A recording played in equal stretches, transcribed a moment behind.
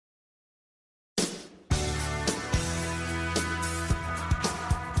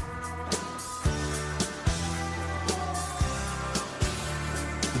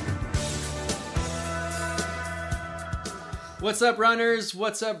What's up, runners?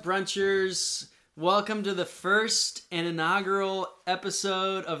 What's up, brunchers? Welcome to the first and inaugural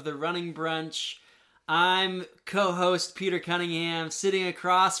episode of the Running Brunch. I'm co-host Peter Cunningham, sitting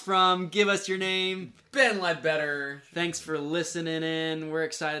across from, give us your name, Ben Ledbetter. Thanks for listening in. We're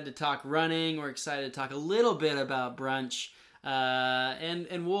excited to talk running. We're excited to talk a little bit about brunch.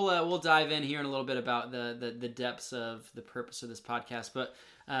 And we'll dive in here in a little bit about the depths of the purpose of this podcast. But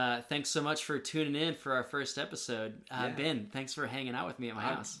thanks so much for tuning in for our first episode. Ben, thanks for hanging out with me at my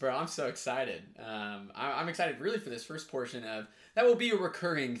house. Bro, I'm so excited. I'm excited really for this first portion of, that will be a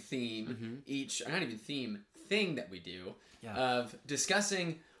recurring theme thing that we do, of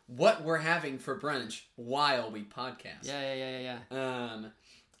discussing what we're having for brunch while we podcast. Yeah.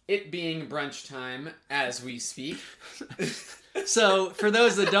 It being brunch time as we speak. So, for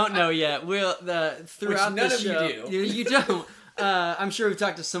those that don't know yet, throughout none the of show, you do. You don't. I'm sure we've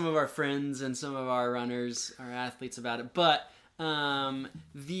talked to some of our friends and some of our runners, our athletes about it, but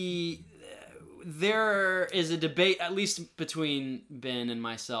there is a debate, at least between Ben and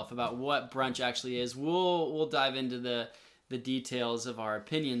myself, about what brunch actually is. We'll dive into the details of our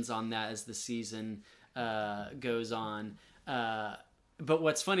opinions on that as the season goes on. But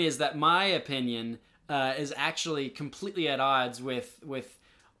what's funny is that my opinion is actually completely at odds with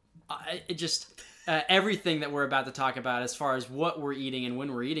everything that we're about to talk about as far as what we're eating and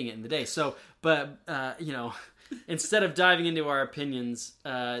when we're eating it in the day. So, but instead of diving into our opinions,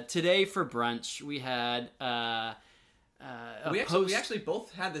 today for brunch we had we actually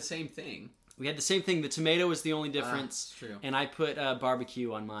both had the same thing. We had the same thing. The tomato was the only difference. True. And I put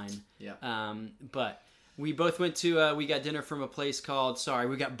barbecue on mine. Yeah. But we both went to, we got dinner from a place called,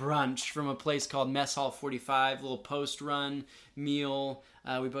 we got brunch from a place called Mess Hall 45, little post-run meal.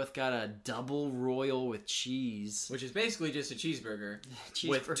 We both got a double royal with cheese. Which is basically just a cheeseburger.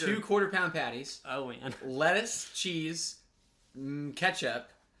 With 2 quarter-pound patties. Oh, man. Lettuce, cheese, ketchup,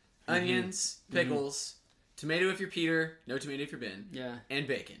 onions, pickles, tomato if you're Peter, no tomato if you're Ben. Yeah. And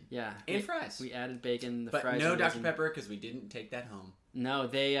bacon. Yeah. And fries. We added bacon. But fries no Dr. Pepper because we didn't take that home. No,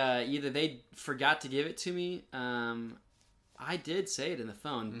 they either they forgot to give it to me. I did say it in the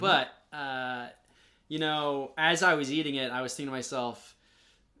phone, but as I was eating it, I was thinking to myself,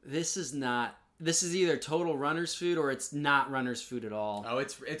 this is either total runner's food or it's not runner's food at all. Oh,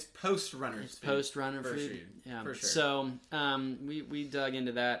 it's post runner's food. Post runner food. Sure. Yeah. For sure. So we dug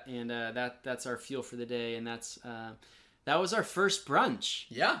into that, and that's our fuel for the day, and that was our first brunch.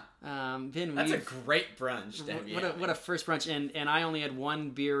 Yeah. Ben, that's a great brunch. What a first brunch, and I only had one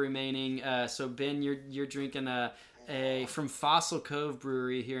beer remaining. So Ben, you're drinking a from Fossil Cove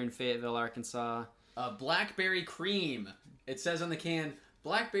Brewery here in Fayetteville, Arkansas. A blackberry cream. It says on the can,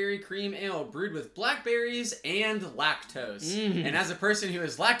 blackberry cream ale brewed with blackberries and lactose. And as a person who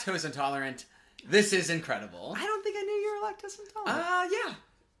is lactose intolerant, this is incredible. I don't think I knew you were lactose intolerant. Yeah.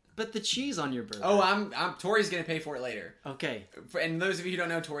 But the cheese on your burger. Oh, Tori's gonna pay for it later. Okay. And those of you who don't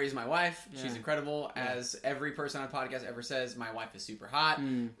know, Tori is my wife. Yeah. She's incredible. As every person on a podcast ever says, my wife is super hot.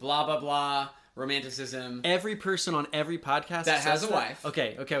 Blah, blah, blah. Romanticism. Every person on every podcast that has says a wife.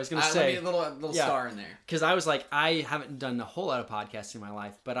 Okay, I was going to say. Let me a little star in there. Because I was like, I haven't done a whole lot of podcasting in my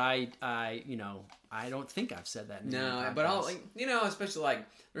life, but I don't think I've said that. But I'll, especially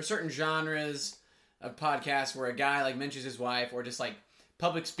there's certain genres of podcasts where a guy mentions his wife, or just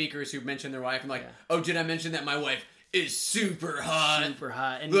public speakers who mention their wife. And oh, did I mention that my wife is super hot? Super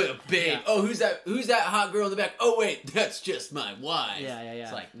hot. And little babe. Yeah. Oh, who's that hot girl in the back? Oh, wait, that's just my wife. Yeah.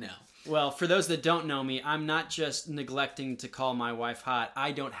 It's no. Well, for those that don't know me, I'm not just neglecting to call my wife hot.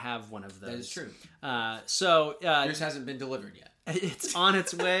 I don't have one of those. That is true. Yours hasn't been delivered yet. It's on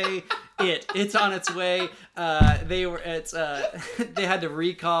its way. It's on its way. They had to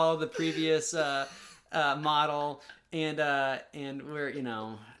recall the previous model, and we're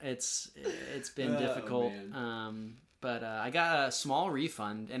it's been difficult. But I got a small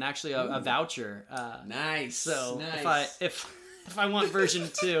refund and actually a voucher. Nice. So nice. If I want version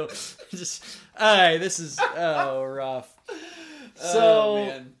 2, this is rough.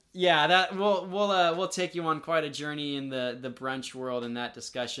 So that we'll take you on quite a journey in the brunch world in that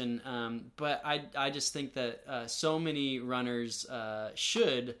discussion. But I just think that so many runners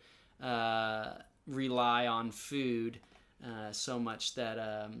should rely on food so much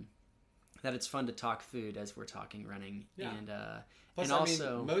that it's fun to talk food as we're talking running. Yeah. And plus, and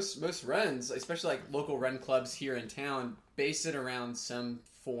also most runs, especially local run clubs here in town, base it around some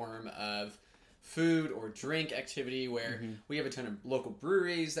form of food or drink activity where we have a ton of local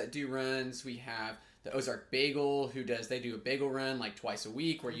breweries that do runs. We have the Ozark Bagel they do a bagel run twice a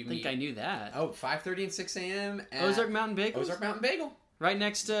week where you meet. I knew that. Oh, 5:30 and 6 a.m. Ozark Mountain Bagel? Ozark Mountain Bagel. Right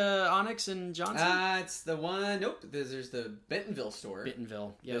next to Onyx and Johnson? It's the one... Nope, there's the Bentonville store.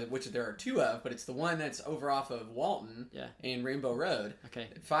 Bentonville, yeah. Which there are two of, but it's the one that's over off of Walton and Rainbow Road. Okay.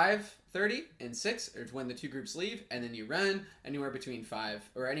 5:30 and 6 are when the two groups leave, and then you run anywhere between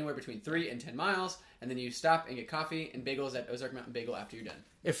 3 and 10 miles, and then you stop and get coffee and bagels at Ozark Mountain Bagel after you're done.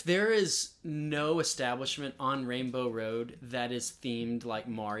 If there is no establishment on Rainbow Road that is themed like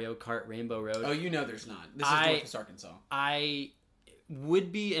Mario Kart Rainbow Road... Oh, there's not. This is Northwest Arkansas. I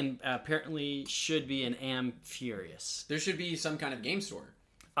would be, and apparently should be, and am furious. There should be some kind of game store.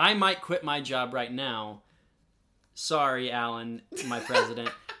 I might quit my job right now. Sorry, Alan, my president.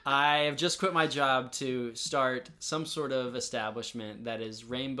 I have just quit my job to start some sort of establishment that is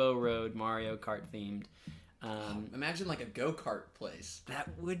Rainbow Road Mario Kart themed. Imagine like a go-kart place. That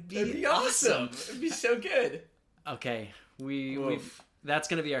would be, That'd be awesome. It'd be so good. Okay, that's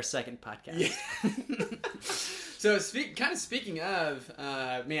going to be our second podcast. Yeah. So speaking of,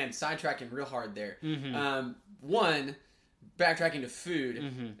 sidetracking real hard there. Mm-hmm. One, backtracking to food.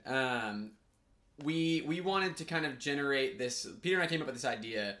 Mm-hmm. We wanted to kind of generate this. Peter and I came up with this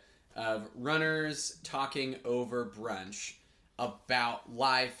idea of runners talking over brunch about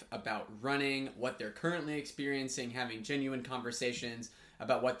life, about running, what they're currently experiencing, having genuine conversations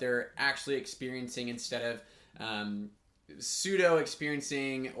about what they're actually experiencing instead of pseudo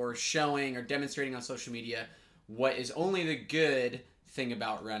experiencing or showing or demonstrating on social media what is only the good thing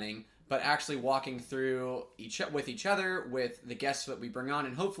about running, but actually walking through with each other, with the guests that we bring on,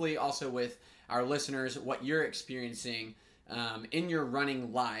 and hopefully also with our listeners, what you're experiencing in your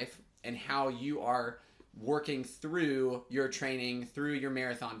running life and how you are working through your training, through your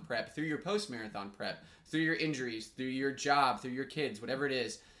marathon prep, through your post-marathon prep, through your injuries, through your job, through your kids, whatever it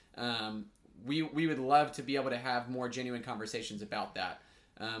is. We would love to be able to have more genuine conversations about that,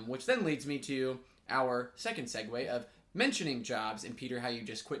 which then leads me to our second segue of mentioning jobs. And Peter, how you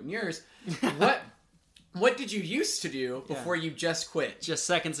just quit in yours. What did you used to do before you just quit? Just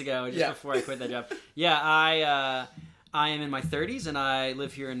seconds ago, before I quit that job. Yeah, I am in my 30s, and I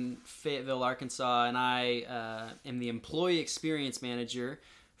live here in Fayetteville, Arkansas, and I am the employee experience manager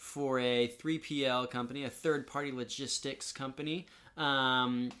for a 3PL company, a third-party logistics company.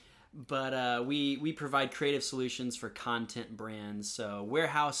 But we provide creative solutions for content brands, so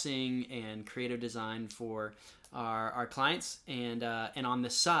warehousing and creative design for our clients. And on the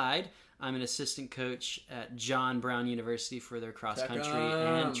side, I'm an assistant coach at John Brown University for their cross country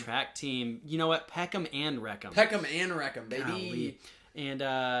and track team. You know what? Peckham and Wreckham. Peckham and Wreckham, baby. Golly.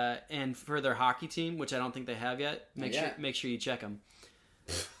 And for their hockey team, which I don't think they have yet. Make sure you check them.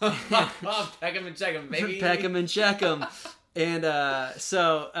 Peckham and check them, baby. Peckham and check them. And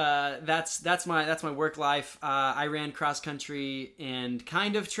so that's my work life. I ran cross country and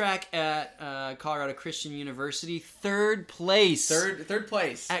kind of track at Colorado Christian University. Third place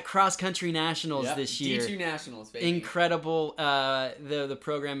at cross country nationals this year. D2 nationals, baby. Incredible. The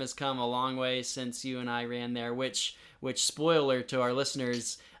program has come a long way since you and I ran there. Which spoiler to our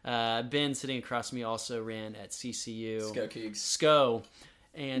listeners, Ben sitting across from me also ran at CCU. Sco Cougs. Sco.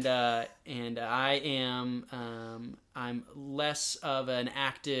 And I am I'm less of an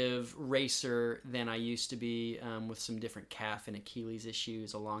active racer than I used to be, with some different calf and Achilles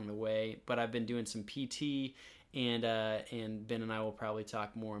issues along the way. But I've been doing some PT, and Ben and I will probably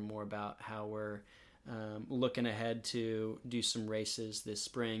talk more and more about how we're looking ahead to do some races this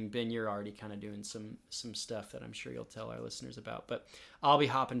spring. Ben, you're already kind of doing some stuff that I'm sure you'll tell our listeners about. But I'll be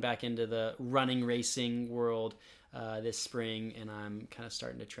hopping back into the running racing world this spring, and I'm kind of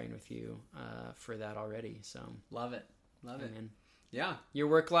starting to train with you for that already. So love it. Man. Yeah, your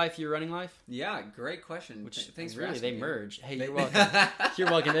work life, your running life. Yeah, great question. Thanks for really asking. They merge. Hey, you're welcome. You're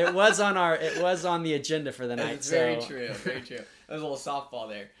welcome. It was on the agenda for the night. It's very true. Very true. That was a little softball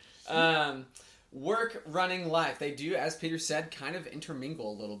there. Work, running, life. They do, as Peter said, kind of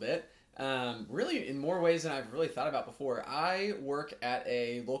intermingle a little bit. Really, in more ways than I've really thought about before. I work at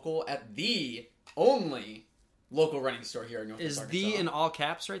the only local running store here in Northwest Arkansas. Is "the" in all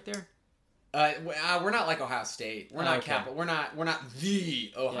caps right there? We're not like Ohio State. We're not capital. We're not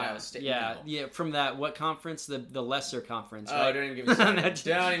the Ohio State. Yeah, no. yeah. From that, what conference? The lesser conference. Oh, right? don't even get me started.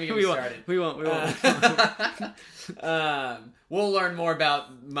 Don't even get me started. We won't. We'll learn more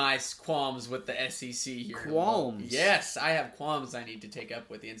about my qualms with the SEC here. Qualms? Yes, I have qualms I need to take up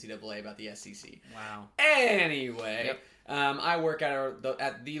with the NCAA about the SEC. Wow. Anyway. Yep. I work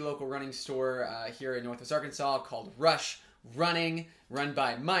at the local running store here in Northwest Arkansas called Rush Running, run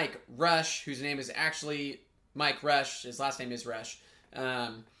by Mike Rush, whose name is actually Mike Rush. His last name is Rush.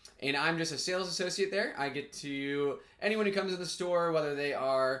 And I'm just a sales associate there. I get to anyone who comes in the store, whether they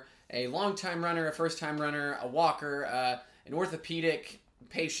are a long-time runner, a first-time runner, a walker, an orthopedic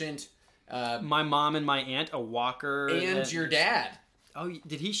patient, my mom and my aunt, a walker, and your dad. Oh,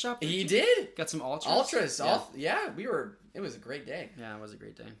 did he shop? He did. Got some ultras. It was a great day. Yeah, it was a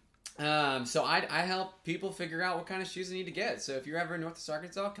great day. So I help people figure out what kind of shoes they need to get. So if you're ever in Northwest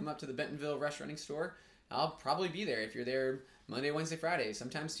Arkansas, come up to the Bentonville Rush Running Store. I'll probably be there if you're there Monday, Wednesday, Friday,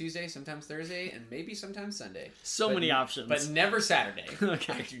 sometimes Tuesday, sometimes Thursday, and maybe sometimes Sunday. Many options. But never Saturday.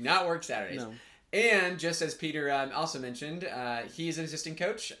 Okay. I do not work Saturdays. No. And just as Peter also mentioned, he is an assistant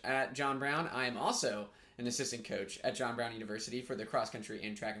coach at John Brown. I am also an assistant coach at John Brown University for the cross country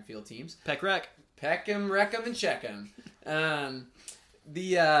and track and field teams. Peck rec. Peck 'em, wreck 'em, and check 'em.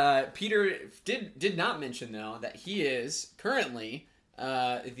 Peter did not mention, though, that he is currently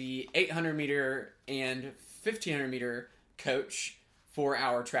the 800 meter and 1500 meter coach for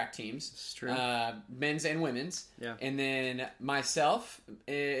our track teams. It's true. Men's and women's. Yeah. And then myself,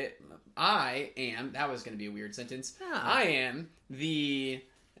 I am, that was going to be a weird sentence. Yeah. I am the...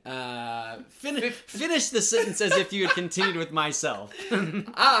 Finish the sentence as if you had continued with myself.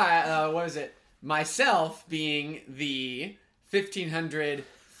 what is it? Myself being the 1500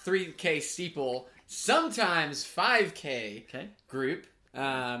 3K steeple, sometimes 5K group.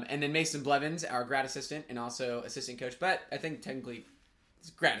 And then Mason Blevins, our grad assistant and also assistant coach, but I think technically it's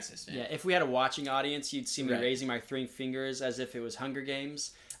grad assistant. Yeah, if we had a watching audience, you'd see me Right. raising my three fingers as if it was Hunger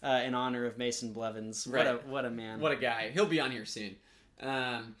Games in honor of Mason Blevins. What a man. What a guy. He'll be on here soon.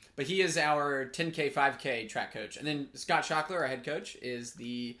 But he is our 10K, 5K track coach. And then Scott Schockler, our head coach, is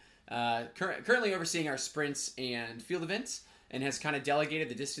the currently overseeing our sprints and field events and has kind of delegated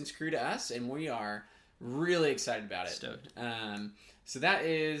the distance crew to us, and we are really excited about it. Stoked. So that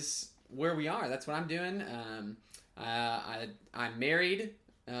is where we are. That's what I'm doing. I'm married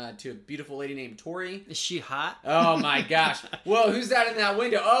to a beautiful lady named Tori. Is she hot? Oh my gosh. Whoa, who's that in that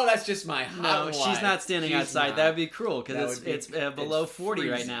window? Oh, that's just my hot No, wife. she's not standing outside. That would be cruel because it's below it's 40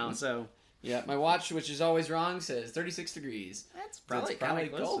 right freezing. now. So yeah, my watch, which is always wrong, says 36 degrees. that's probably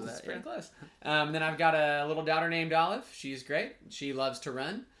close cold. to that. It's pretty close. And then I've got a little daughter named Olive. She's great. She loves to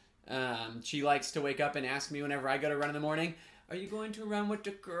run. She likes to wake up and ask me whenever I go to run in the morning, "Are you going to run with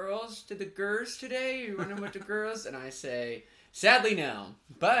the girls? To the girls today? Are you running with the girls?" And I say, sadly, no.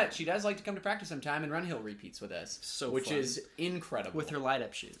 But she does like to come to practice sometime and run hill repeats with us, which fun. is incredible. With her light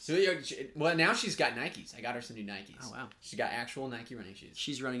up shoes. So, well, now she's got Nikes. I got her some new Nikes. Oh, wow. She's got actual Nike running shoes.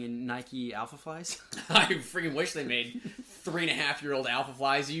 She's running in Nike Alpha Flies. I freaking wish they made 3.5-year-old Alpha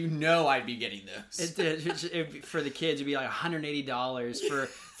Flies. You know I'd be getting those. For the kids, it'd be like $180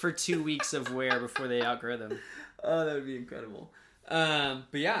 for 2 weeks of wear before they outgrow them. Oh, that would be incredible. But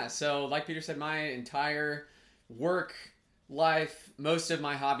yeah, so like Peter said, my entire work life, most of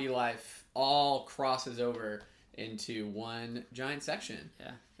my hobby life, all crosses over into one giant section.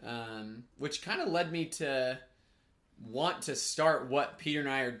 Yeah. Which kind of led me to want to start what Peter and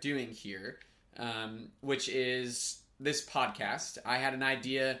I are doing here, which is this podcast. I had an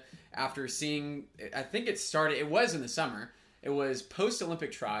idea after seeing, I think it was in the summer. It was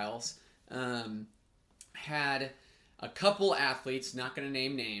post-Olympic trials. Had a couple athletes, not going to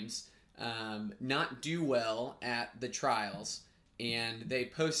name names, not do well at the trials. And they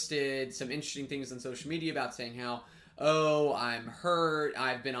posted some interesting things on social media about saying how, "Oh, I'm hurt.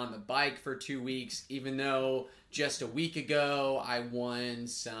 I've been on the bike for 2 weeks, even though just a week ago I won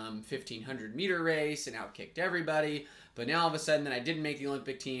some 1500 meter race and outkicked everybody. But now all of a sudden that I didn't make the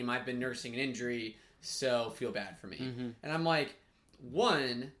Olympic team, I've been nursing an injury, so feel bad for me." Mm-hmm. And I'm like,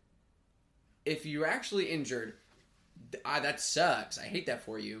 one, if you're actually injured, that sucks. I hate that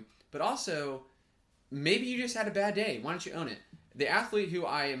for you. But also, maybe you just had a bad day. Why don't you own it? The athlete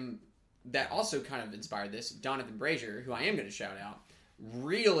that also kind of inspired this, Donovan Brazier, who I am going to shout out,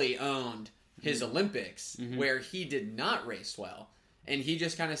 really owned his Olympics, where he did not race well. And he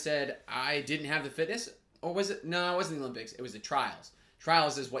just kind of said, "I didn't have the fitness." Or was it? No, it wasn't the Olympics. It was the trials.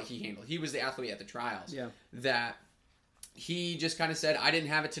 Trials is what he handled. He was the athlete at the trials. Yeah. That he just kind of said, "I didn't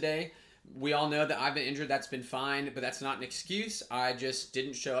have it today. We all know that I've been injured. That's been fine, but that's not an excuse. I just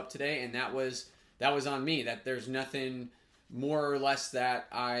didn't show up today, and that was on me. That there's nothing more or less that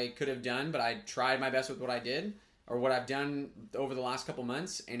I could have done, but I tried my best with what I did, or what I've done over the last couple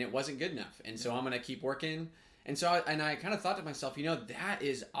months, and it wasn't good enough. And so I'm going to keep working." And so I kind of thought to myself, that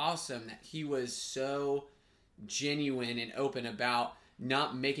is awesome that he was so genuine and open about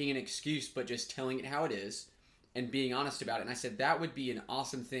not making an excuse, but just telling it how it is and being honest about it. And I said that would be an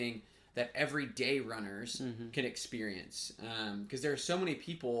awesome thing that everyday runners can experience. Because there are so many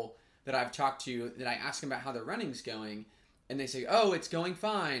people that I've talked to that I ask them about how their running's going, and they say, "Oh, it's going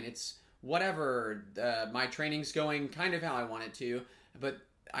fine. It's whatever. My training's going kind of how I want it to." But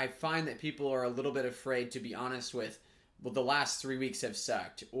I find that people are a little bit afraid to be honest with well, the last 3 weeks have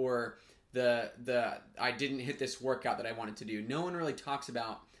sucked, or the I didn't hit this workout that I wanted to do. No one really talks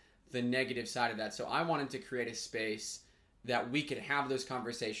about the negative side of that. So I wanted to create a space that we could have those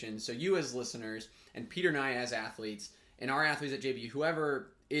conversations. So you as listeners, and Peter and I as athletes, and our athletes at JBU,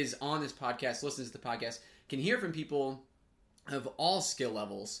 whoever is on this podcast, listens to the podcast, can hear from people of all skill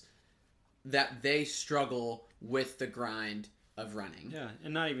levels that they struggle with the grind of running. Yeah,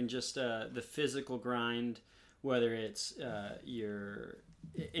 and not even just the physical grind, whether it's your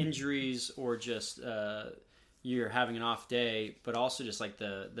injuries or just you're having an off day, but also just like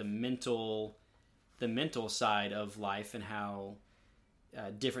the mental side of life and how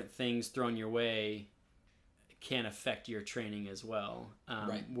different things thrown your way can affect your training as well.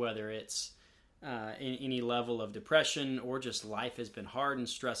 Right. Whether it's any level of depression or just life has been hard and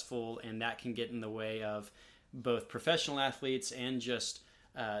stressful, and that can get in the way of both professional athletes and just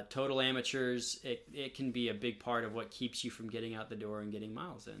total amateurs. It can be a big part of what keeps you from getting out the door and getting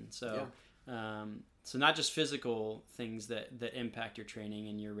miles in. So, so not just physical things that impact your training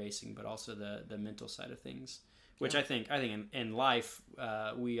and your racing, but also the mental side of things, which I think in life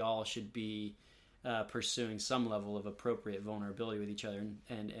we all should be pursuing some level of appropriate vulnerability with each other,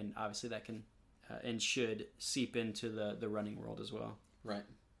 and obviously that can and should seep into the running world as well. Right.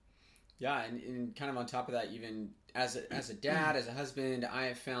 Yeah, and kind of on top of that, even as a dad, as a husband, I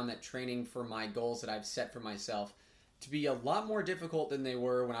have found that training for my goals that I've set for myself to be a lot more difficult than they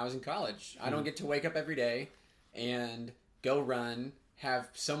were when I was in college. I don't get to wake up every day and go run, have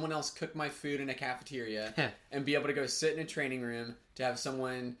someone else cook my food in a cafeteria, and be able to go sit in a training room to have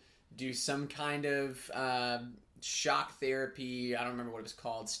someone do some kind of shock therapy. I don't remember what it was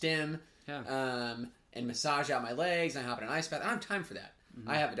called, stim, and massage out my legs. And I hop in an ice bath. I don't have time for that. Mm-hmm.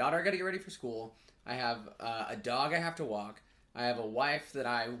 I have a daughter I got to get ready for school. I have a dog I have to walk. I have a wife that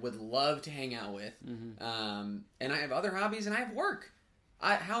I would love to hang out with. Mm-hmm. And I have other hobbies, and I have work.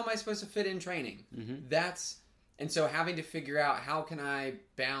 How am I supposed to fit in training? Mm-hmm. And so having to figure out how can I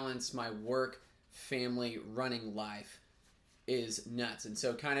balance my work, family, running life is nuts. And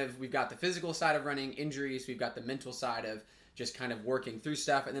so kind of we've got the physical side of running, injuries. We've got the mental side of just kind of working through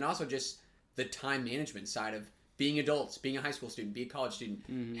stuff. And then also just the time management side of being adults, being a high school student, being a college student.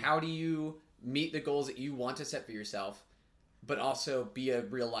 Mm-hmm. How do you meet the goals that you want to set for yourself, but also be a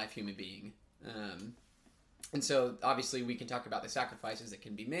real life human being? And so obviously we can talk about the sacrifices that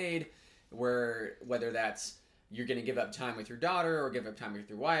can be made, whether that's you're going to give up time with your daughter or give up time with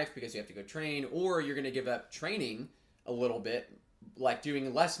your wife because you have to go train, or you're going to give up training a little bit, like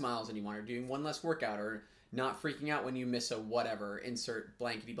doing less miles than you want, or doing one less workout, or not freaking out when you miss a whatever, insert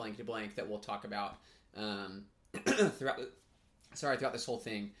blankety blankety blank that we'll talk about throughout this whole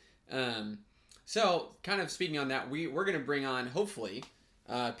thing. So kind of speaking on that, we're going to bring on hopefully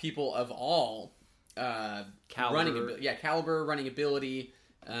people of all caliber, running ability,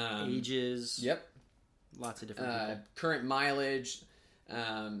 ages. Yep. Lots of different people. Current mileage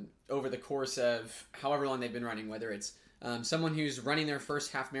over the course of however long they've been running, whether it's someone who's running their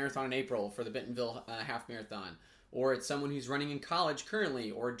first half marathon in April for the Bentonville half marathon, or it's someone who's running in college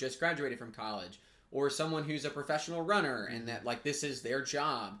currently or just graduated from college, or someone who's a professional runner and that like this is their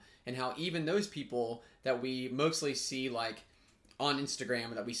job, and how even those people that we mostly see like on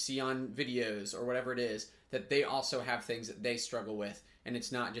Instagram or that we see on videos or whatever it is, that they also have things that they struggle with, and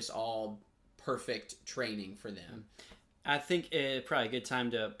it's not just all perfect training for them. I think it's probably a good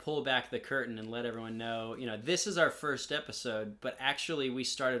time to pull back the curtain and let everyone know, this is our first episode, but actually we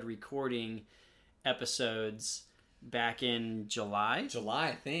started recording episodes back in July,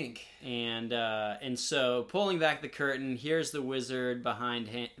 I think. And so pulling back the curtain, here's the wizard behind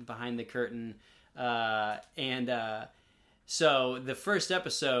the curtain. So the first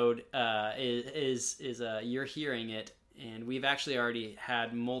episode is you're hearing it, and we've actually already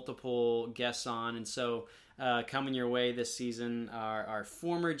had multiple guests on, and so coming your way this season are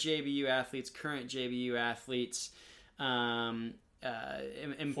former JBU athletes, current JBU athletes, former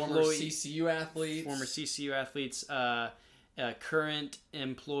CCU athletes, current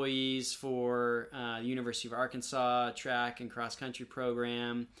employees for the University of Arkansas track and cross country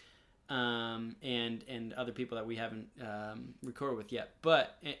program, and other people that we haven't recorded with yet.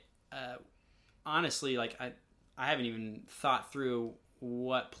 But honestly, like I haven't even thought through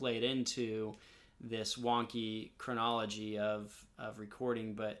what played into this wonky chronology of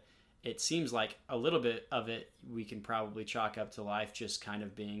recording, but it seems like a little bit of it we can probably chalk up to life just kind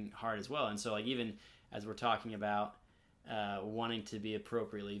of being hard as well. And so like even as we're talking about wanting to be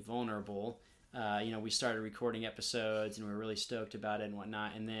appropriately vulnerable, we started recording episodes and we're really stoked about it and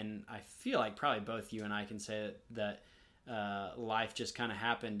whatnot, and then I feel like probably both you and I can say that life just kind of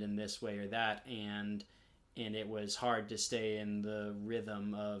happened in this way or that, and and it was hard to stay in the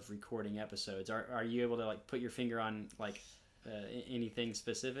rhythm of recording episodes. Are you able to like put your finger on like anything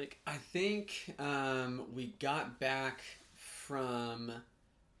specific? I think we got back from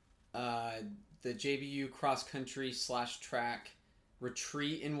the JBU cross country / track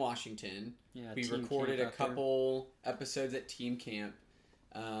retreat in Washington. Yeah, we recorded a couple episodes at team camp.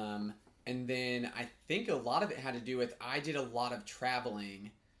 And then I think a lot of it had to do with I did a lot of traveling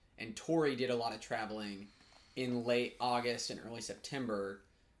and Tori did a lot of traveling in late August and early September,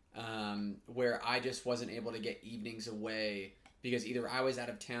 where I just wasn't able to get evenings away because either I was out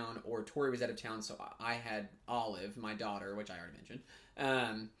of town or Tori was out of town. So I had Olive, my daughter, which I already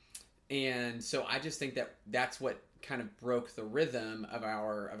mentioned. And so I just think that that's what kind of broke the rhythm of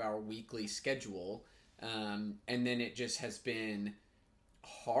our weekly schedule. And then it just has been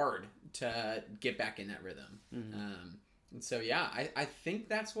hard to get back in that rhythm. And so yeah, I think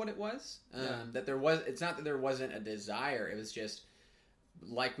that's what it was. That it's not that there wasn't a desire, it was just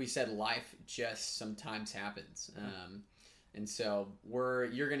like we said, life just sometimes happens. And so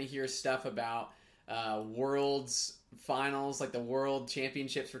you're gonna hear stuff about world's finals, like the world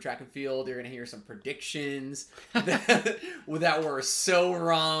championships for track and field. You're gonna hear some predictions that were so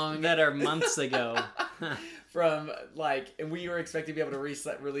wrong, that are months ago. From and we were expecting to be able to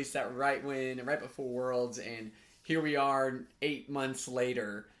release that right before Worlds, and here we are 8 months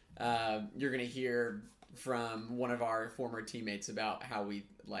later. You're gonna hear from one of our former teammates about how we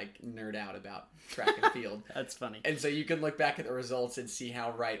nerd out about track and field. That's funny. And so you can look back at the results and see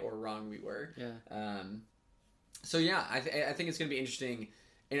how right or wrong we were. Yeah. So yeah, I think it's gonna be interesting,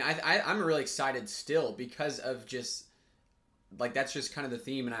 and I'm really excited still because of just that's just kind of the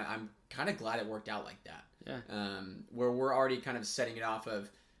theme, and I'm kind of glad it worked out like that. Yeah. Where we're already kind of setting it off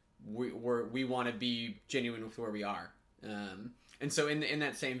of we want to be genuine with where we are. And so in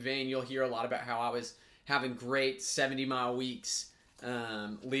that same vein, you'll hear a lot about how I was having great 70-mile weeks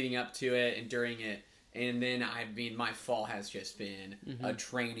leading up to it and during it. And then, my fall has just been a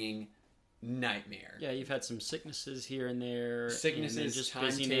training nightmare. Yeah, you've had some sicknesses here and there. Sicknesses, just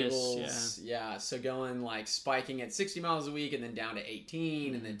timetables. Yeah. So going spiking at 60 miles a week and then down to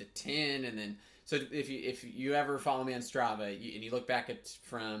 18 and then to 10 and then... So if you ever follow me on Strava and you look back at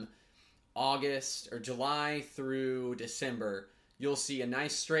from August or July through December, you'll see a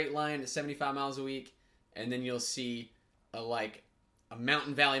nice straight line at 75 miles a week, and then you'll see a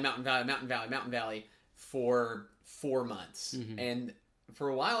mountain valley for 4 months. And for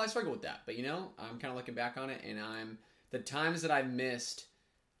a while I struggled with that, but I'm kind of looking back on it, and the times that I missed,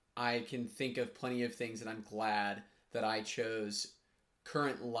 I can think of plenty of things that I'm glad that I chose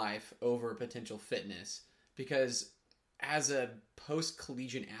current life over potential fitness, because as a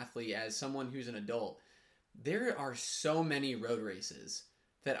post-collegiate athlete, as someone who's an adult, there are so many road races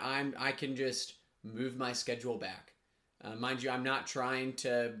that I can just move my schedule back. Mind you, I'm not trying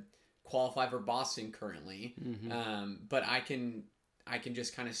to qualify for Boston currently, but I can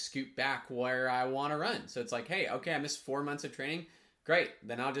just kind of scoot back where I want to run. So it's hey, okay, I missed 4 months of training. Great,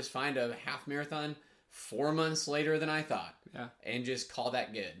 then I'll just find a half marathon 4 months later than I thought. Yeah. And just call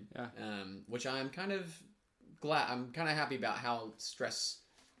that good. Yeah. Which I'm kind of glad. I'm kind of happy about how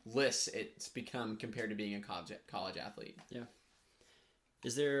stressless it's become compared to being a college athlete. Yeah.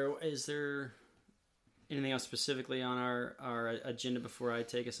 Is there anything else specifically on our agenda before I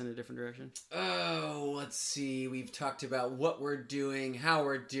take us in a different direction? Oh, let's see. We've talked about what we're doing, how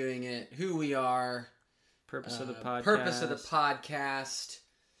we're doing it, who we are. Purpose of the podcast. Purpose of the podcast.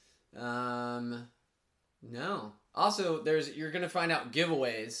 No. Also, you're going to find out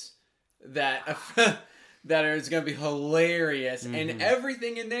giveaways that that is going to be hilarious, and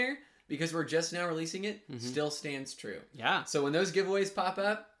everything in there, because we're just now releasing it, still stands true. Yeah. So when those giveaways pop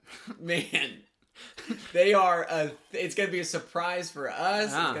up, man, they are it's going to be a surprise for us.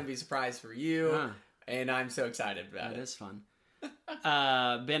 It's going to be a surprise for you, and I'm so excited about it. That is fun.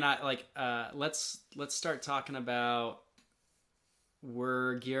 Ben, let's start talking about.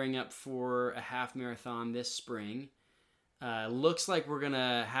 We're gearing up for a half marathon this spring. Looks like we're going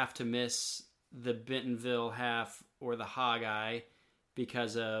to have to miss the Bentonville half or the Hog-Eye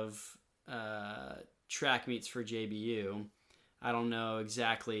because of track meets for JBU. I don't know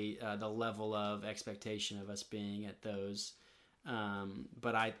exactly the level of expectation of us being at those.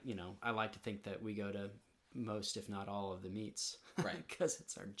 But I like to think that we go to most, if not all, of the meets. Right. Because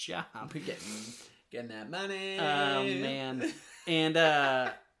it's our job. We're getting that money. Oh, man. And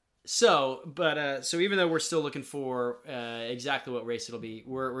so even though we're still looking for exactly what race it'll be,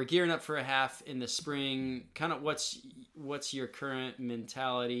 we're gearing up for a half in the spring. Kind of what's your current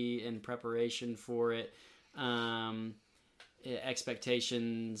mentality and preparation for it,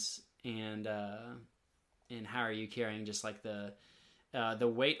 expectations, and and how are you carrying just like the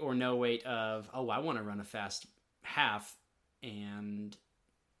weight or no weight of, oh, I want to run a fast half, and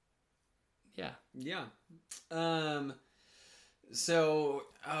yeah. So,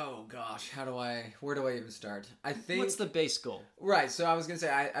 oh gosh, where do I even start? I think... What's the base goal? Right, so I was going to say,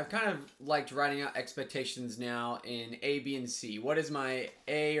 I've kind of liked writing out expectations now in A, B, and C. What is my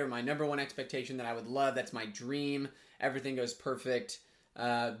A, or my number one expectation that I would love? That's my dream. Everything goes perfect.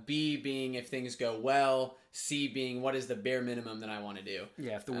 B being if things go well. C being what is the bare minimum that I want to do.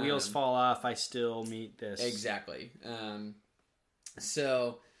 Yeah, if the wheels fall off, I still meet this. Exactly.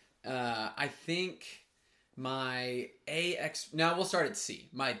 I think... now we'll start at C.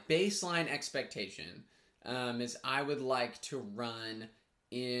 My baseline expectation is I would like to run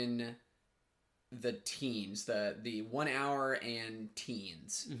in the teens, the 1 hour and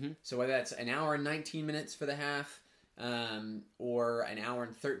teens. Mm-hmm. So whether that's an hour and 19 minutes for the half, or an hour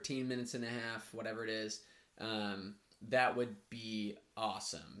and 13 minutes and a half, whatever it is, that would be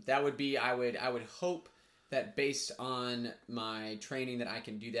awesome. That would be, I would hope that based on my training that I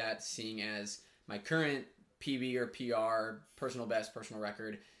can do that, seeing as my current PB or PR, personal best, personal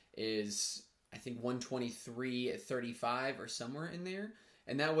record, is I think 123 at 35 or somewhere in there.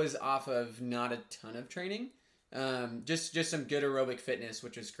 And that was off of not a ton of training. Just some good aerobic fitness,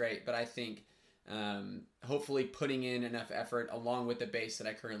 which was great. But I think hopefully putting in enough effort along with the base that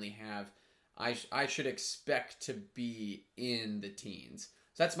I currently have, I should expect to be in the teens.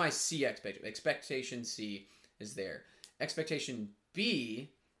 So that's my C expectation. Expectation C is there. Expectation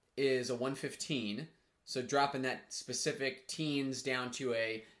B is a 115. So dropping that specific teens down to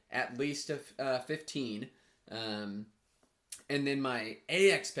at least a 15. And then my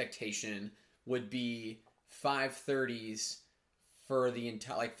A expectation would be 5:30s for the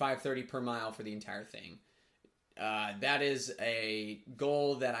entire, like 5:30 per mile for the entire thing. That is a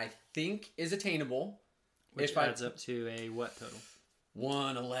goal that I think is attainable. Which adds up to a what total?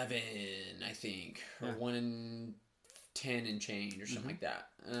 111, I think. Or 110 and change or something like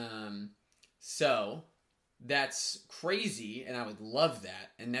that. So that's crazy, and I would love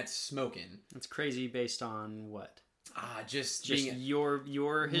that, and that's smoking. That's crazy based on what? Just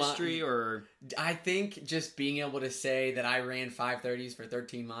your history, or I think just being able to say that I ran 5:30s for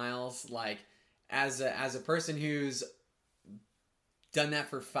 13 miles, like as a person who's done that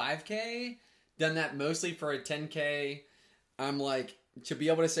for 5K, done that mostly for a 10K, I'm like, to be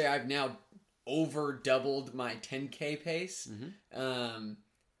able to say I've now over doubled my 10K pace.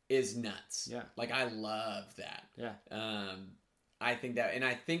 Is nuts. Yeah. Like, I love that. Yeah. I think that, and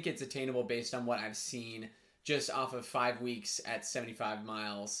I think it's attainable based on what I've seen just off of 5 weeks at 75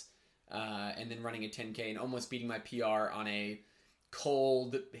 miles, and then running a 10K and almost beating my PR on a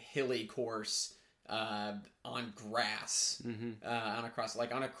cold, hilly course, on grass, on a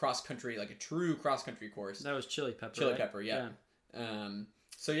cross country, like a true cross country course. That was Chili Pepper. Chili Pepper, yeah.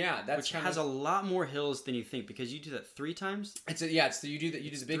 So yeah, that's which has a lot more hills than you think, because you do that 3 times. You do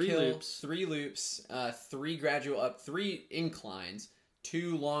the big hill, 3 loops, 3 gradual 3 inclines,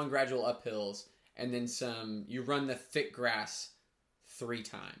 2 long gradual uphills, and then some. You run the thick grass 3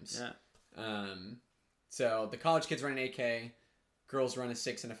 times. Yeah. So the college kids run an 8K, girls run a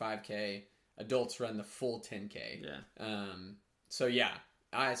 6 and a 5K, adults run the full 10K. Yeah. So yeah,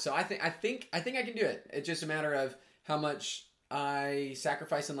 I think I can do it. It's just a matter of how much I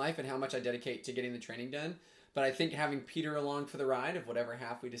sacrifice in life and how much I dedicate to getting the training done. But I think having Peter along for the ride of whatever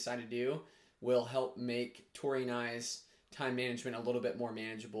half we decide to do will help make Tori and I's time management a little bit more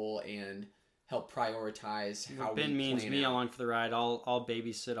manageable and help prioritize how Ben we means plan me out. along for the ride. I'll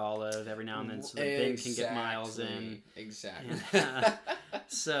babysit Olive every now and then so that Ben can get miles in. Exactly.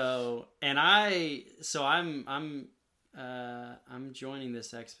 I'm joining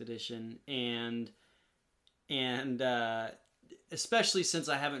this expedition, and especially since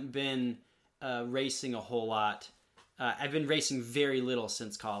I haven't been racing a whole lot. I've been racing very little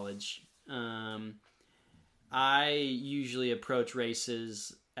since college. I usually approach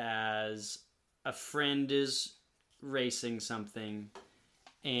races as a friend is racing something,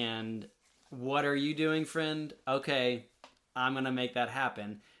 and what are you doing, friend? Okay, I'm gonna make that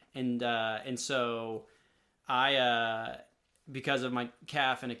happen. And so I, because of my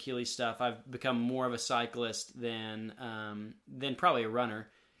calf and Achilles stuff, I've become more of a cyclist than probably a runner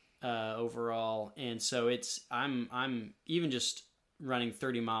overall. And so I'm even just running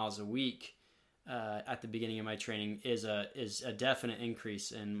 30 miles a week at the beginning of my training is a definite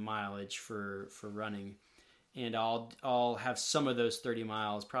increase in mileage for running. And I'll have some of those 30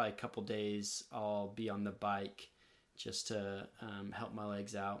 miles, probably a couple days, I'll be on the bike just to help my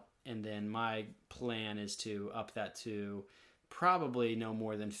legs out. And then my plan is to up that to probably no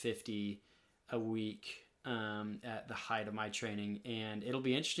more than 50 a week at the height of my training, and it'll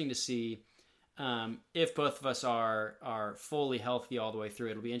be interesting to see if both of us are fully healthy all the way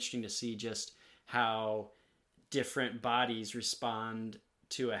through. It'll be interesting to see just how different bodies respond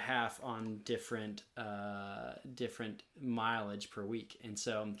to a half on different mileage per week. And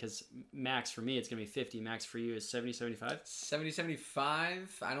so, because max for me, it's going to be 50. Max for you is 70, 75? 70,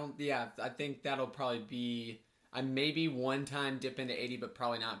 75. I think that'll probably be, I maybe one time dip into 80, but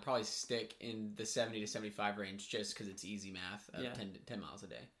probably not. Probably stick in the 70 to 75 range just because it's easy math of 10 miles a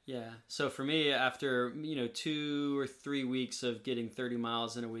day. Yeah. So for me, after 2 or 3 weeks of getting 30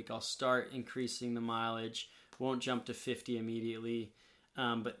 miles in a week, I'll start increasing the mileage. Won't jump to 50 immediately.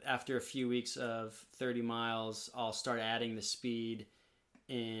 But after a few weeks of 30 miles, I'll start adding the speed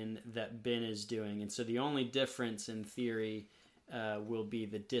in that Ben is doing. And so the only difference in theory will be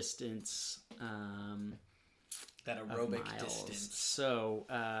the distance. That aerobic distance. So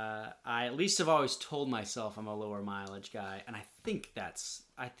I at least have always told myself I'm a lower mileage guy, and I think that's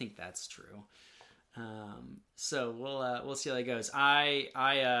true. So we'll see how that goes.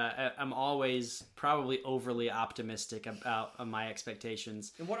 I'm always probably overly optimistic about my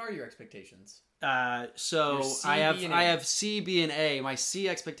expectations. And what are your expectations? So I have C, B, and A. My C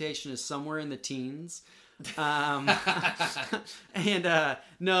expectation is somewhere in the teens. And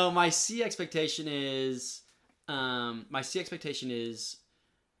no, my C expectation is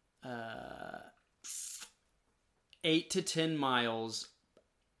 8 to 10 miles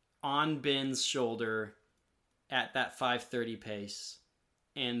on Ben's shoulder at that 5:30 pace.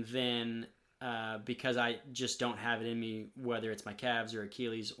 And then because I just don't have it in me, whether it's my calves or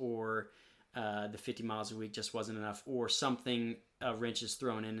Achilles or the 50 miles a week just wasn't enough, or something, a wrench is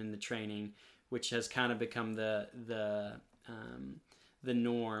thrown in the training, which has kind of become the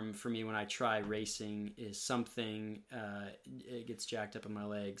norm for me when I try racing, is something it gets jacked up in my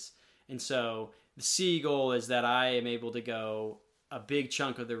legs. And so the C goal is that I am able to go a big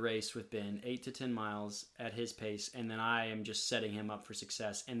chunk of the race with Ben, 8 to 10 miles at his pace, and then I am just setting him up for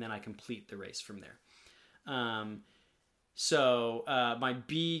success, and then I complete the race from there. So my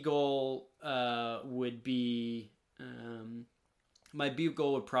B goal would be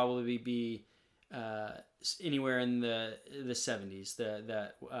probably be anywhere in the 70s,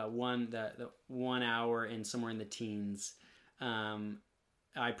 the 1 hour and somewhere in the teens.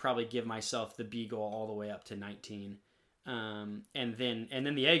 I probably give myself the B goal all the way up to 19. And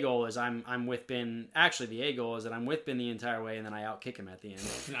then the A goal is I'm with Ben. Actually, the A goal is that I'm with Ben the entire way, and then I outkick him at the end.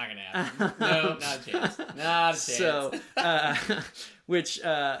 Not gonna happen. No, not a chance. Not a chance. So, which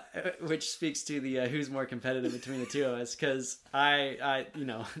speaks to the who's more competitive between the two of us, because I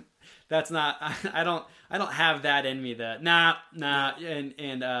that's not, I don't have that in me. That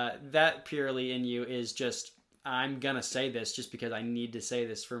and that purely in you is just, I'm gonna say this just because I need to say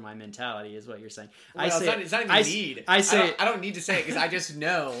this for my mentality, is what you're saying. Well, it's not even need. I don't need to say it because I just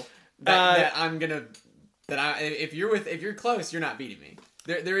know that I'm gonna, if you're close, you're not beating me.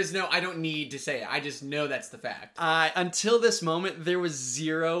 There is no, I don't need to say it. I just know that's the fact. Until this moment, there was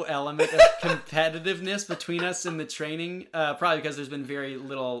zero element of competitiveness between us in the training. Probably because there's been very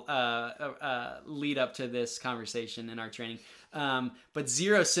little lead up to this conversation in our training. But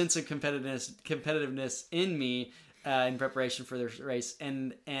zero sense of competitiveness in me in preparation for this race,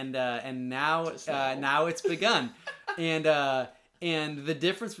 and now it's begun. And the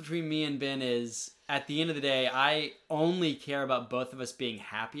difference between me and Ben is, at the end of the day, I only care about both of us being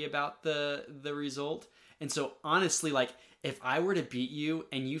happy about the result. And so honestly, like, if I were to beat you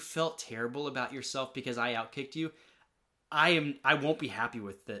and you felt terrible about yourself because I outkicked you, I won't be happy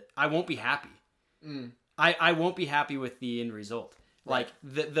with it. I won't be happy. I won't be happy with the end result. Right.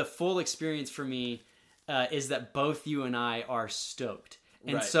 Like, the full experience for me is that both you and I are stoked.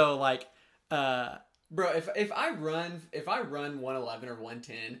 And right. So like, bro, if I run 111 or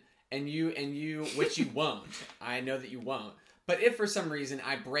 110 and you which you won't, I know that you won't. But if for some reason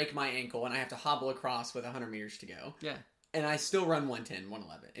I break my ankle and I have to hobble across with 100 meters to go, and I still run 110,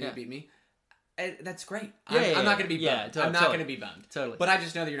 111, and you beat me, that's great. I'm not going to be bummed. I'm not going to be bummed. Totally. But I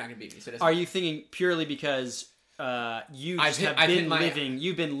just know that you're not going to beat me. So are you thinking purely because you've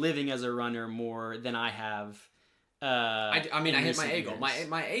been living as a runner more than I have? I hit my A goal.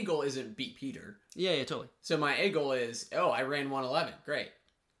 My A goal isn't beat Peter. Yeah, totally. So my A goal is, I ran 111. Great.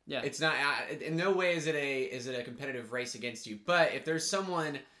 Yeah. It's not, in no way is it a competitive race against you. But if there's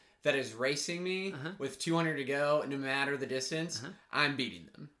someone that is racing me with 200 to go, no matter the distance, I'm beating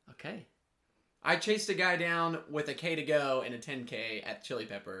them. Okay. I chased a guy down with a K to go in a 10K at Chili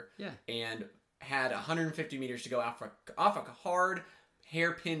Pepper. Yeah. And had 150 meters to go off a hard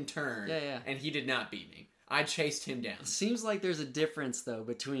hairpin turn. Yeah. And he did not beat me. I chased him down. It seems like there's a difference, though,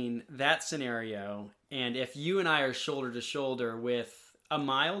 between that scenario And if you and I are shoulder to shoulder with a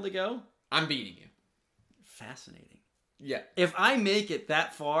mile to go, I'm beating you. Fascinating. Yeah. If I make it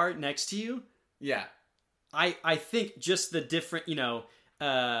that far next to you, yeah, I think just the different, you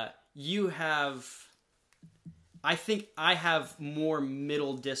have. I think I have more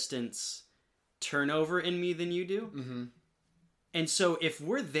middle distance turnover in me than you do. Mm-hmm. And so if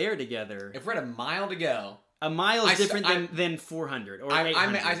we're there together, if we're at a mile to go. A mile is different than 400 or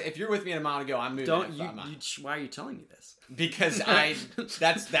 800. If you're with me at a mile to go, I'm moving. Why are you telling me this? Because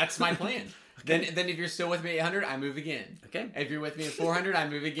that's my plan. Okay. Then if you're still with me at 800, I move again. Okay. If you're with me at 400, I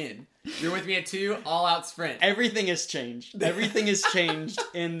move again. If you're with me at 2, all out sprint. Everything has changed. Everything has changed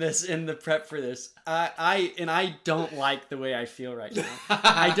in the prep for this. I don't like the way I feel right now.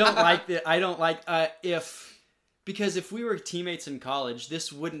 Because if we were teammates in college,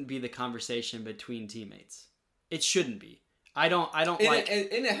 this wouldn't be the conversation between teammates. It shouldn't be. I don't like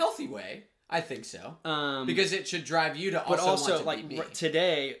in a healthy way. I think so. Because it should drive you to also want to beat me.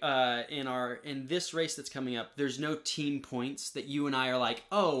 Today, in this race that's coming up, there's no team points that you and I are like,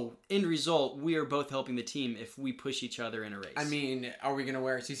 oh, end result, we are both helping the team if we push each other in a race. I mean, are we going to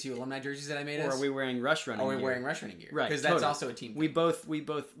wear CCU alumni jerseys that I made us? Or are we wearing rush running gear? wearing rush running gear? Right. Because that's also a team. We both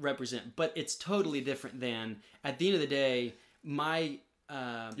represent, but it's totally different than, at the end of the day, my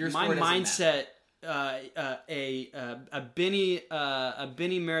mindset. A Benny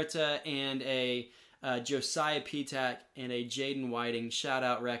Merita and a Josiah Petak and a Jaden Whiting, shout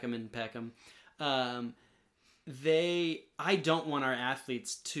out Reckham and Peckham. I don't want our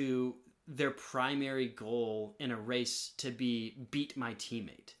athletes to their primary goal in a race to beat my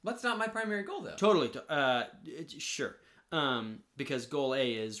teammate. That's not my primary goal though. Totally, sure. Because goal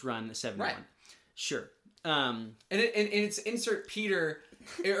A is run 71. Right. Sure. And it's insert Peter.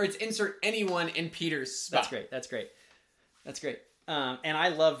 Or it's insert anyone in Peter's spot. That's great. And I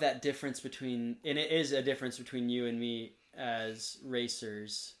love that difference between, and it is a difference between you and me as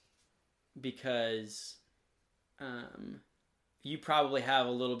racers, because you probably have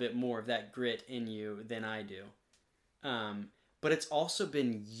a little bit more of that grit in you than I do. But it's also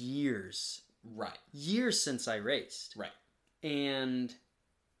been years. Right. Years since I raced. Right. And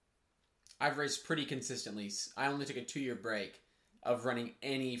I've raced pretty consistently. I only took a 2-year break of running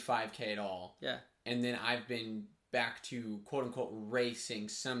any 5K at all. Yeah. And then I've been back to quote-unquote racing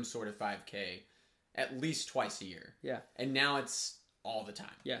some sort of 5K at least twice a year. Yeah. And now it's all the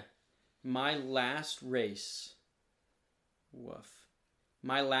time. Yeah. My last race, I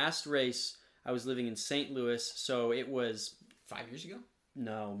was living in St. Louis, so it was 5 years ago?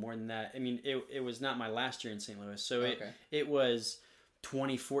 No, more than that. I mean, it was not my last year in St. Louis. So it was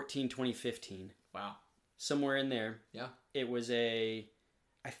 2014, 2015. Wow. Somewhere in there. Yeah. It was I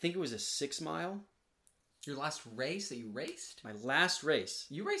think it was a 6 mile. Your last race that you raced? My last race.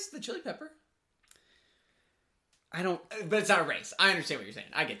 You raced the Chili Pepper? I don't... But it's not a race. I understand what you're saying.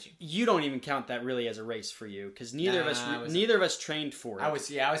 I get you. You don't even count that really as a race for you, because neither of us trained for it. I was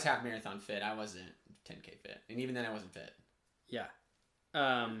half marathon fit. I wasn't 10K fit. And even then I wasn't fit. Yeah.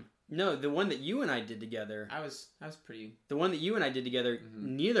 No, the one that you and I did together... I was pretty... The one that you and I did together,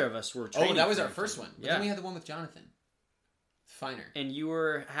 neither of us were training. Oh, that was our first one. But then we had the one with Jonathan. Finer. And you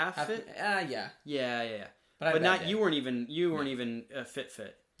were half fit? Yeah. Yeah. But not you weren't even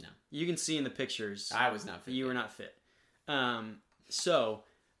fit. No. You can see in the pictures. I was not fit. You were not fit. So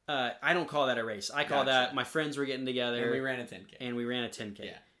I don't call that a race. I call that my friends were getting together. And we ran a 10K.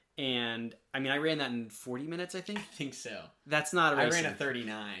 Yeah. And I mean, I ran that in 40 minutes, I think. I think so. That's not a race. I ran a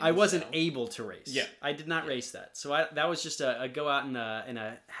 39. I wasn't able to race. Yeah. I did not race that. So that was just a go out and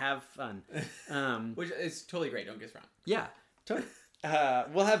a have fun. Which is totally great. Don't get us wrong. Yeah. Totally.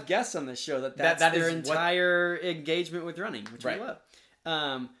 We'll have guests on this show that's their entire engagement with running, which we love.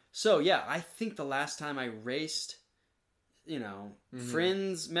 So yeah, I think the last time I raced,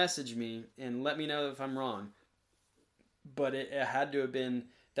 friends message me and let me know if I'm wrong, but it had to have been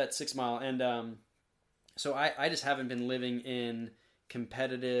that 6 mile. And so I just haven't been living in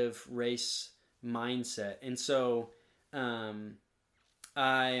competitive race mindset. And so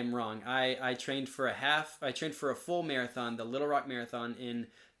I am wrong. I trained for a full marathon, the Little Rock Marathon, in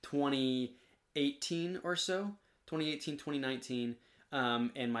 2018 or so, 2019.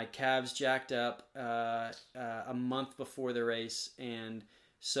 And my calves jacked up a month before the race. And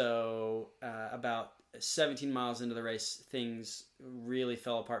so about 17 miles into the race, things really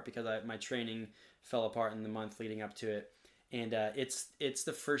fell apart because my training fell apart in the month leading up to it. And it's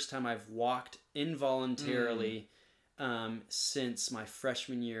the first time I've walked involuntarily since my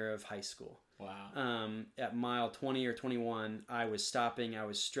freshman year of high school. Wow. At mile 20 or 21, I was stopping, I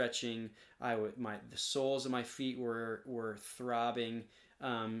was stretching, the soles of my feet were throbbing.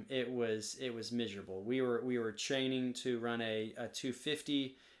 it was miserable. We were training to run a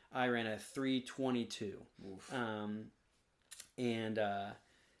 250. I ran a 322.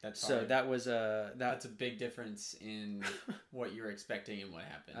 That's so hard. that was that's a big difference in what you were expecting and what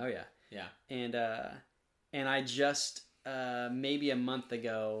happened. Oh yeah. And I just maybe a month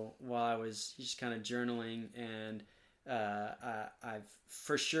ago, while I was just kind of journaling, and I've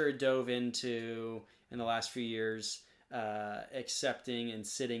for sure dove into, in the last few years, accepting and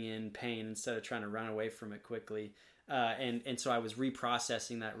sitting in pain instead of trying to run away from it quickly. And so I was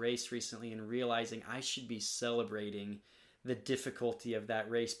reprocessing that race recently and realizing I should be celebrating the difficulty of that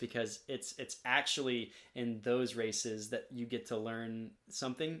race, because it's actually in those races that you get to learn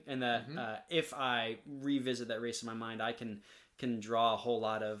something, and that if I revisit that race in my mind, I can draw a whole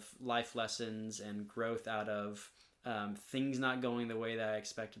lot of life lessons and growth out of things not going the way that I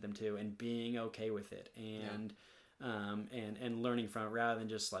expected them to, and being okay with it, and learning from it, rather than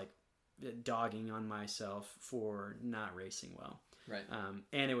just like dogging on myself for not racing well. Right.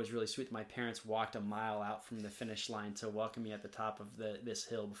 And it was really sweet. My parents walked a mile out from the finish line to welcome me at the top of this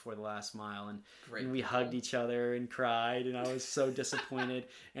hill before the last mile. And we hugged each other and cried, and I was so disappointed.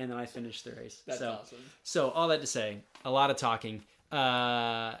 And then I finished the race. That's awesome. So all that to say, a lot of talking,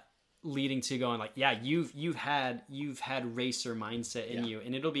 leading to going like, yeah, you've had racer mindset in you.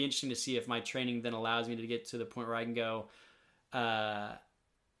 And it'll be interesting to see if my training then allows me to get to the point where I can go,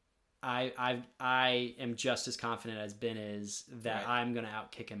 I am just as confident as Ben is that I'm going to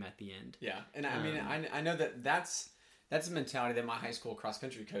outkick him at the end. Yeah, and I mean, I know that's a mentality that my high school cross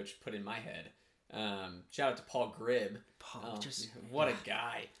country coach put in my head. Shout out to Paul Gribb. What a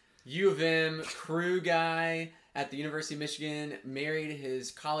guy! U of M crew guy at the University of Michigan. Married his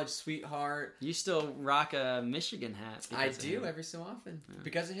college sweetheart. You still rock a Michigan hat. I do every so often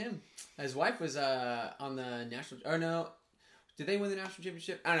because of him. His wife was on the national. Oh no. Did they win the national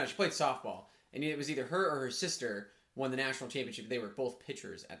championship? I don't know. She played softball, and it was either her or her sister won the national championship. They were both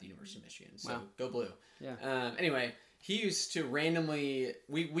pitchers at the University of Michigan. So go blue. Yeah. Anyway, he used to randomly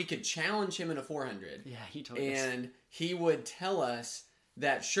we could challenge him in a 400. Yeah, he told us. And he would tell us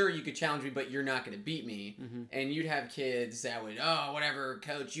that sure you could challenge me, but you're not going to beat me. Mm-hmm. And you'd have kids that would whatever,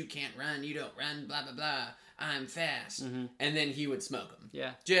 coach, you can't run, you don't run, blah blah blah. I'm fast. Mm-hmm. And then he would smoke them.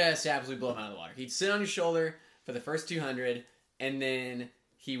 Yeah. Just absolutely blow them out of the water. He'd sit on your shoulder for the first 200. And then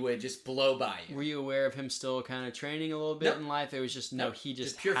he would just blow by you. Were you aware of him still kind of training a little bit in life? It was just he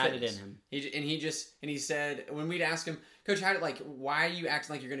just pure had fitness. it in him. He said when we'd ask him, Coach, why are you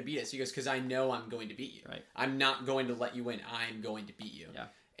acting like you're going to beat us? He goes, because I know I'm going to beat you. Right. I'm not going to let you win. I'm going to beat you. Yeah.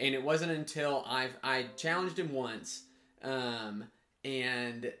 And it wasn't until I challenged him once, and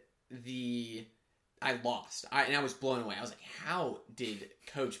I lost. And I was blown away. I was like, how did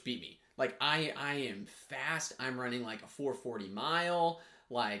Coach beat me? Like, I am fast. I'm running like a 440 mile.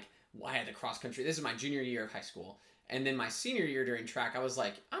 Like, I had the cross country. This is my junior year of high school. And then my senior year during track, I was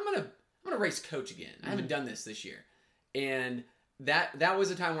like, I'm gonna race Coach again. I haven't done this year. And that was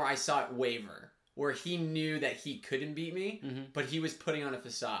a time where I saw it waver, where he knew that he couldn't beat me, but he was putting on a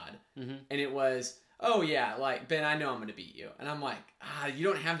facade. And it was, oh yeah, like, Ben, I know I'm gonna beat you. And I'm like, you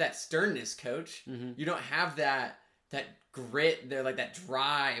don't have that sternness, Coach. You don't have that grit there, like that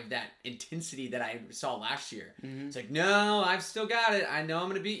drive, that intensity that I saw last year. It's like, no, I've still got it. I know I'm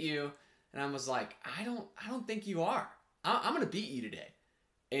gonna beat you. And I was like, I don't think you are. I'm gonna beat you today.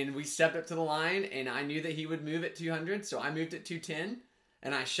 And we stepped up to the line, and I knew that he would move at 200, so I moved at 210,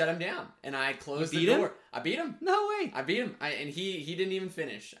 and I shut him down, and I closed the door. I beat him. No way. I beat him. And he didn't even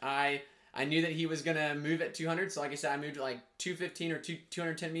finish. I knew that he was gonna move at 200, so like I said, I moved at like 215 or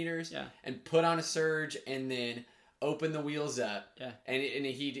 210 meters, and put on a surge, and then open the wheels up, and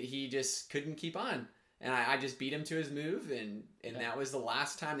he just couldn't keep on, and I just beat him to his move, and that was the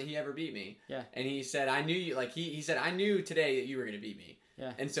last time that he ever beat me. And he said, I knew you, like he said, I knew today that you were going to beat me.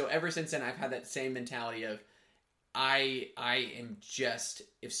 And so ever since then, I've had that same mentality of, I am just,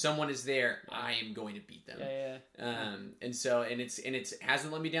 if someone is there, I am going to beat them. And so, and it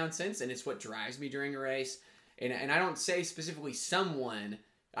hasn't let me down since, and it's what drives me during a race. And I don't say specifically someone.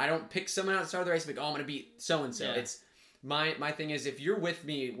 I don't pick someone out at the start of the race and be like, I'm going to beat so-and-so. Yeah. It's my thing is, if you're with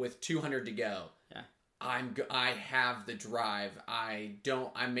me with 200 to go, I have the drive. I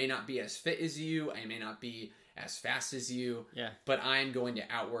may not be as fit as you. I may not be as fast as you. But I'm going to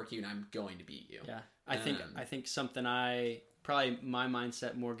outwork you, and I'm going to beat you. I think something probably my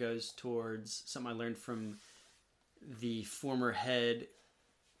mindset more goes towards something I learned from the former head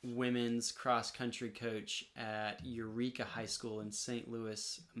women's cross country coach at Eureka High School in St.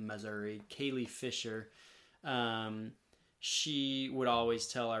 Louis, Missouri, Kaylee Fisher. She would always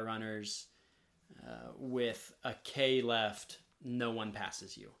tell our runners, with a K left, no one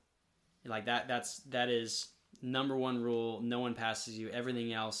passes you. Like that is number one rule. No one passes you.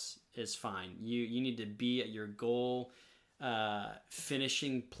 Everything else is fine. You need to be at your goal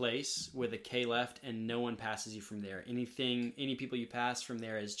finishing place with a K left, and no one passes you from there. Any people you pass from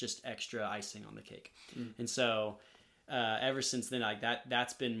there is just extra icing on the cake. And so ever since then, like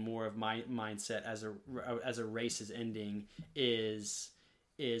that's been more of my mindset as a race is ending is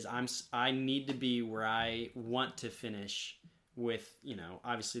I need to be where I want to finish with,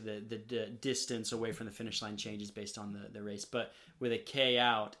 obviously the distance away from the finish line changes based on the race, but with a K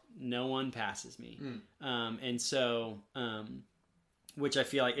out, no one passes me. And so, which I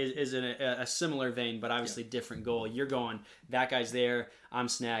feel like is in a similar vein, but obviously different goal. You're going, that guy's there, I'm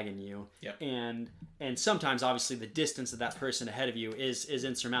snagging you. Yep. And sometimes obviously the distance of that person ahead of you is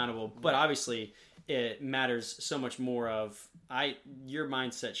insurmountable, but obviously it matters so much more of your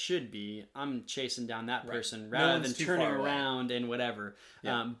mindset should be I'm chasing down that person rather than turning around and whatever.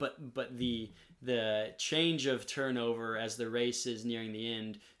 Yeah. But the change of turnover as the race is nearing the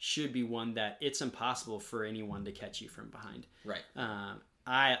end should be one that it's impossible for anyone to catch you from behind. Right.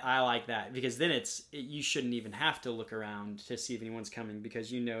 I like that because then you shouldn't even have to look around to see if anyone's coming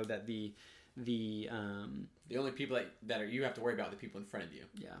because you know that the only people that you have to worry about are the people in front of you.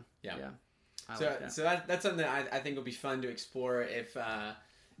 Yeah. So that's something that I think will be fun to explore if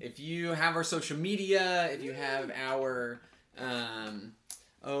you have our social media, if you have our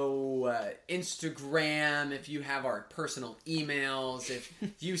Instagram, if you have our personal emails, if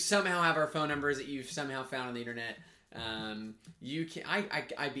you somehow have our phone numbers that you've somehow found on the internet, I'd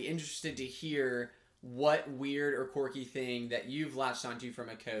be interested to hear what weird or quirky thing that you've latched onto from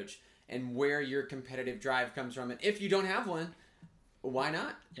a coach and where your competitive drive comes from. And if you don't have one, why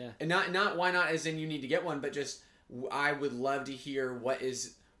not? Yeah. And not why not as in you need to get one, but just I would love to hear what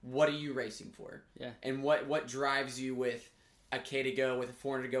are you racing for? Yeah. And what drives you with a K to go, with a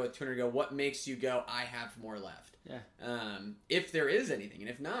 400 to go, with 200 to go? What makes you go, I have more left? Yeah. If there is anything, and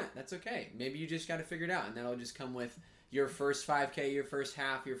if not, that's okay. Maybe you just got to figure it out, and that'll just come with your first 5K, your first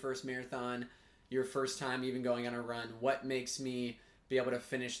half, your first marathon, your first time even going on a run. What makes me be able to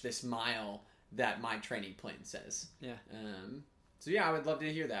finish this mile that my training plan says? Yeah. So yeah, I would love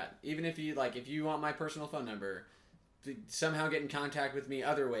to hear that. Even if you want my personal phone number, somehow get in contact with me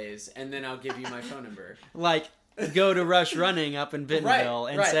other ways, and then I'll give you my phone number. Go to Rush Running up in Bentonville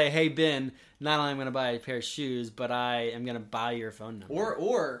and say, "Hey Ben, not only am I going to buy a pair of shoes, but I am going to buy your phone number."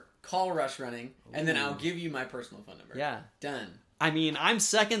 Or call Rush Running, and then I'll give you my personal phone number. Yeah, done. I mean, I'm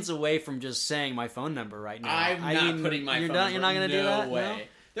seconds away from just saying my phone number right now. I'm not putting my phone number. You're not going to do that? No way. No?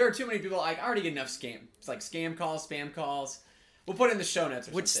 There are too many people. I already get enough scam. It's like scam calls, spam calls. We'll put it in the show notes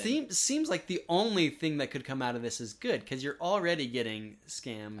or something. Which seems like the only thing that could come out of this is good, because you're already getting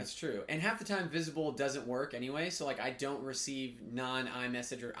scammed. That's true. And half the time, Visible doesn't work anyway, so I don't receive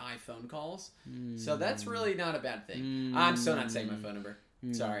non-iMessage or iPhone calls. So that's really not a bad thing. I'm still not saying my phone number.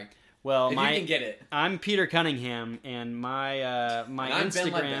 Sorry. Well, you can get it. I'm Peter Cunningham, and my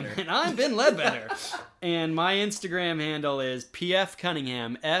Instagram, and I'm Ben Ledbetter, and my Instagram handle is PF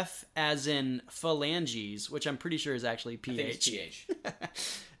Cunningham, F as in phalanges, which I'm pretty sure is actually PH. I think it's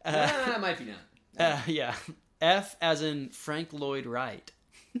PH. Might be not. Yeah, F as in Frank Lloyd Wright.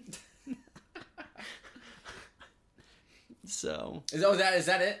 So is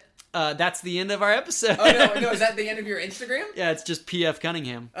that it? That's the end of our episode. Oh, no, is that the end of your Instagram? Yeah, it's just PF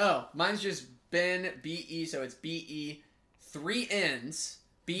Cunningham. Oh, mine's just Ben, B-E, so it's B-E, 3 N's,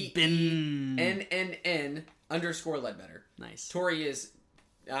 B-E-N-N-N _ Ledbetter. Nice. Tori is,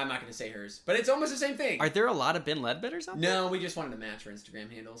 I'm not going to say hers, but it's almost the same thing. Are there a lot of Ben Ledbetters out there? No, we just wanted to match our Instagram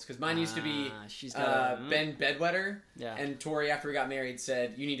handles, because mine used to be Ben Bedwetter, and Tori, after we got married,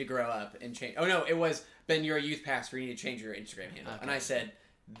 said, you need to grow up and change. Oh, no, it was, Ben, you're a youth pastor, you need to change your Instagram handle. Okay. And I said,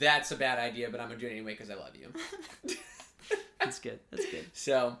 that's a bad idea, but I'm going to do it anyway because I love you. That's good.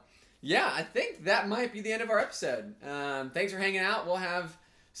 So, yeah, I think that might be the end of our episode. Thanks for hanging out. We'll have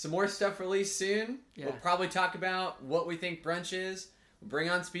some more stuff released soon. Yeah. We'll probably talk about what we think brunch is. We'll bring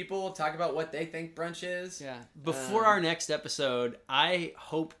on some people, talk about what they think brunch is. Yeah. Before our next episode, I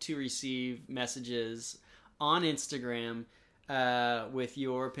hope to receive messages on Instagram with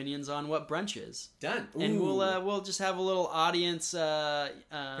your opinions on what brunch is. Done. Ooh. And we'll just have a little audience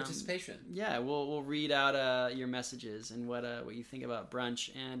participation. Yeah, we'll read out your messages and what you think about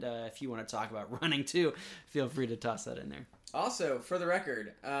brunch, and if you want to talk about running too, feel free to toss that in there. Also, for the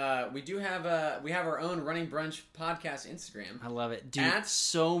record, we have our own Running Brunch podcast Instagram. I love it, dude.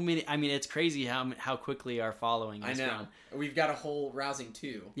 So many. I mean, it's crazy how quickly our following is grown. We've got a whole rousing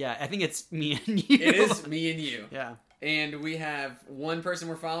 2. Yeah, I think it's me and you. It is me and you. Yeah. And we have one person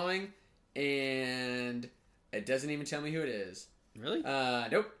we're following, and It doesn't even tell me who it is. Really?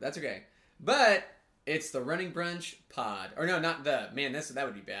 Nope, that's okay. But it's the Running Brunch Pod. Or no, not the. Man, that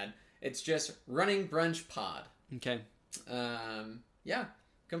would be bad. It's just Running Brunch Pod. Okay. Yeah,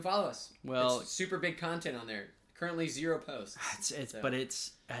 come follow us. Well, it's super big content on there. Currently 0 posts. But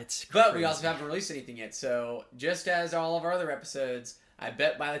it's But we also haven't released anything yet. So just as all of our other episodes, I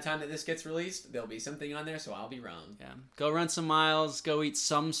bet by the time that this gets released, there'll be something on there. So I'll be wrong. Yeah. Go run some miles. Go eat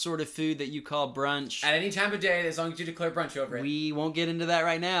some sort of food that you call brunch at any time of day, as long as you declare brunch over it. We won't get into that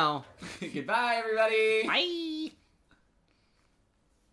right now. Goodbye, everybody. Bye.